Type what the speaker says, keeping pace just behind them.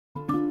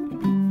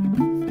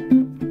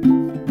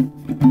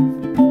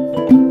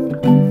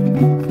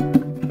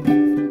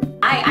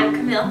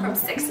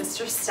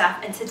Sisters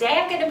Stuff, and today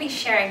I'm going to be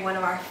sharing one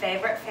of our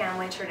favorite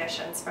family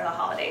traditions for the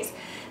holidays.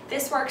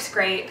 This works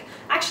great,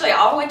 actually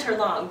all winter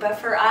long, but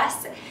for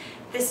us,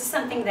 this is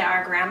something that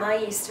our grandma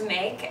used to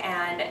make,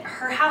 and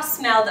her house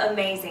smelled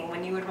amazing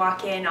when you would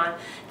walk in on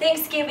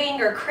Thanksgiving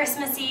or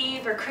Christmas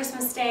Eve or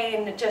Christmas Day,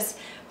 and it just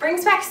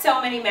brings back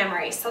so many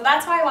memories. So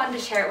that's why I wanted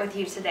to share it with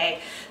you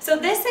today. So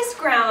this is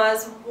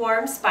Grandma's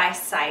warm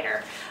spice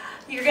cider.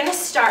 You're going to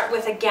start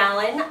with a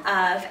gallon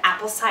of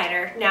apple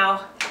cider.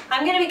 Now,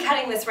 I'm going to be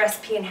cutting this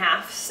recipe in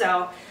half,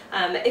 so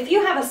if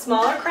you have a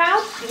smaller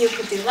crowd, you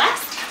could do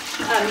less.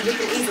 You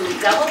can easily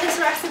double this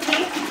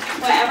recipe,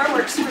 whatever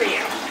works for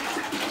you.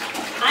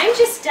 I'm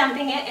just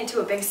dumping it into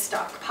a big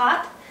stock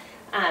pot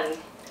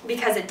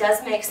because it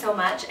does make so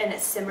much and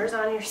it simmers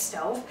on your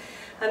stove.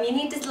 You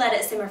need to let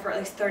it simmer for at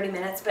least 30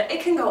 minutes, but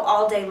it can go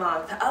all day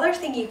long. The other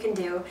thing you can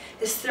do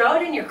is throw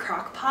it in your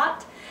crock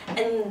pot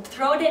and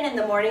throw it in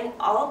the morning.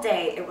 All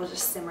day it will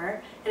just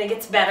simmer, and it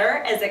gets better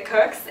as it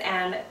cooks,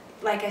 and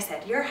like I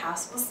said, your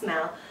house will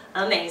smell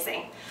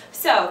amazing.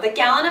 So the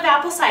gallon of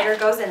apple cider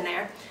goes in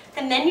there,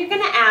 and then you're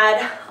going to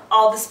add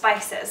all the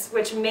spices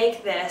which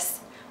make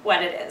this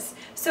what it is.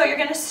 So you're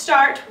going to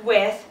start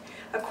with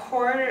a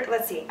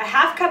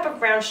half cup of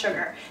brown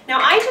sugar. Now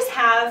I just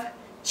have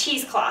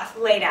cheesecloth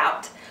laid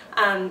out.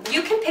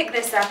 You can pick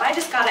this up. I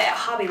just got it at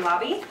Hobby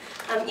Lobby.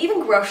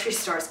 Even grocery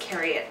stores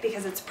carry it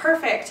because it's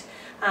perfect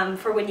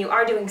for when you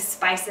are doing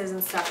spices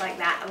and stuff like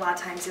that. A lot of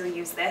times you'll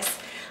use this.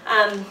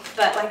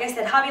 But like I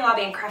said, Hobby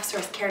Lobby and craft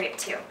stores carry it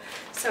too.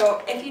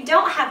 So if you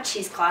don't have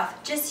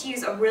cheesecloth, just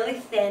use a really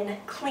thin,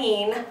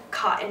 clean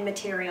cotton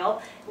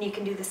material, and you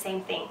can do the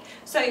same thing.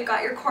 So you've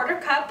got your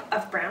half cup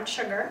of brown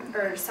sugar,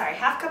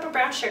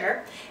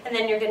 and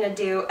then you're going to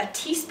do a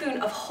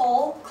teaspoon of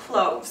whole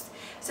cloves.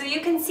 So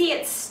you can see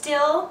it's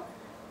still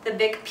the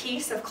big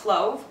piece of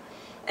clove,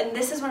 and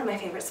this is one of my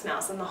favorite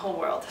smells in the whole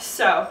world.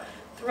 So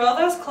throw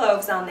those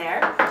cloves on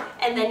there,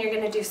 and then you're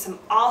going to do some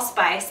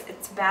allspice.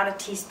 It's about a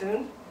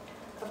teaspoon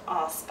of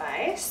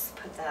allspice.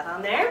 Put that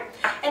on there,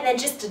 and then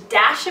just a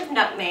dash of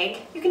nutmeg.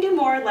 You can do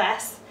more or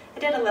less. I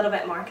did a little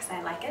bit more because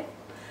I like it.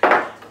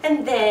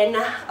 And then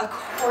a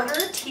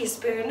quarter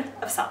teaspoon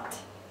of salt.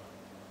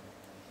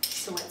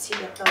 So once you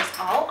get those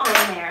all on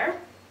there,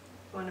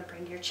 you want to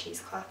bring your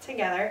cheesecloth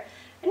together,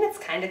 and it's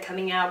kind of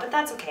coming out, but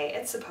that's okay.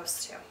 It's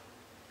supposed to.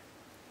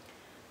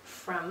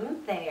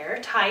 From there,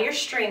 tie your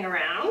string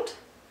around,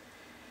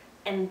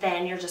 and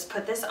then you'll just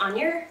put this on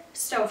your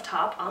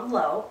stovetop on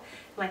low.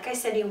 Like I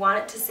said, you want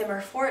it to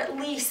simmer for at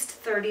least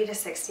 30 to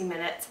 60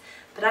 minutes,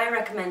 but I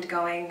recommend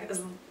going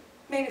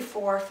maybe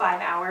 4 or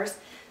 5 hours.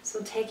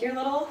 So take your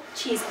little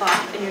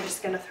cheesecloth and you're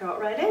just going to throw it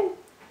right in.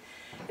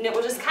 And it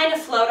will just kind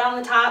of float on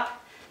the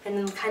top and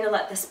then kind of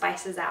let the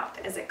spices out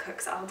as it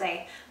cooks all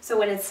day. So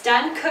when it's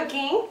done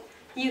cooking,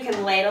 you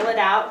can ladle it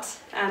out,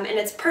 and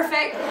it's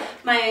perfect.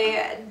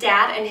 My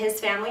dad and his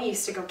family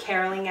used to go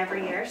caroling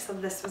every year, so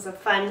this was a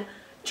fun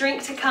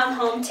drink to come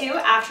home to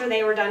after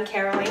they were done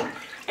caroling.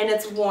 And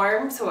it's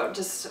warm, so it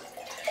just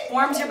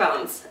warms your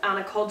bones on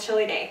a cold,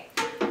 chilly day.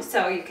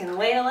 So you can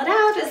ladle it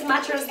out as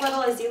much or as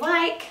little as you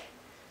like,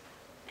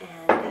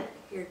 and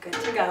you're good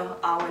to go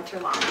all winter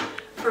long.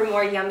 For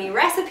more yummy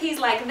recipes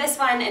like this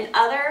one and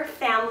other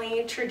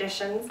family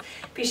traditions,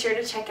 be sure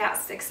to check out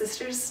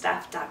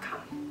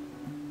SixSistersStuff.com.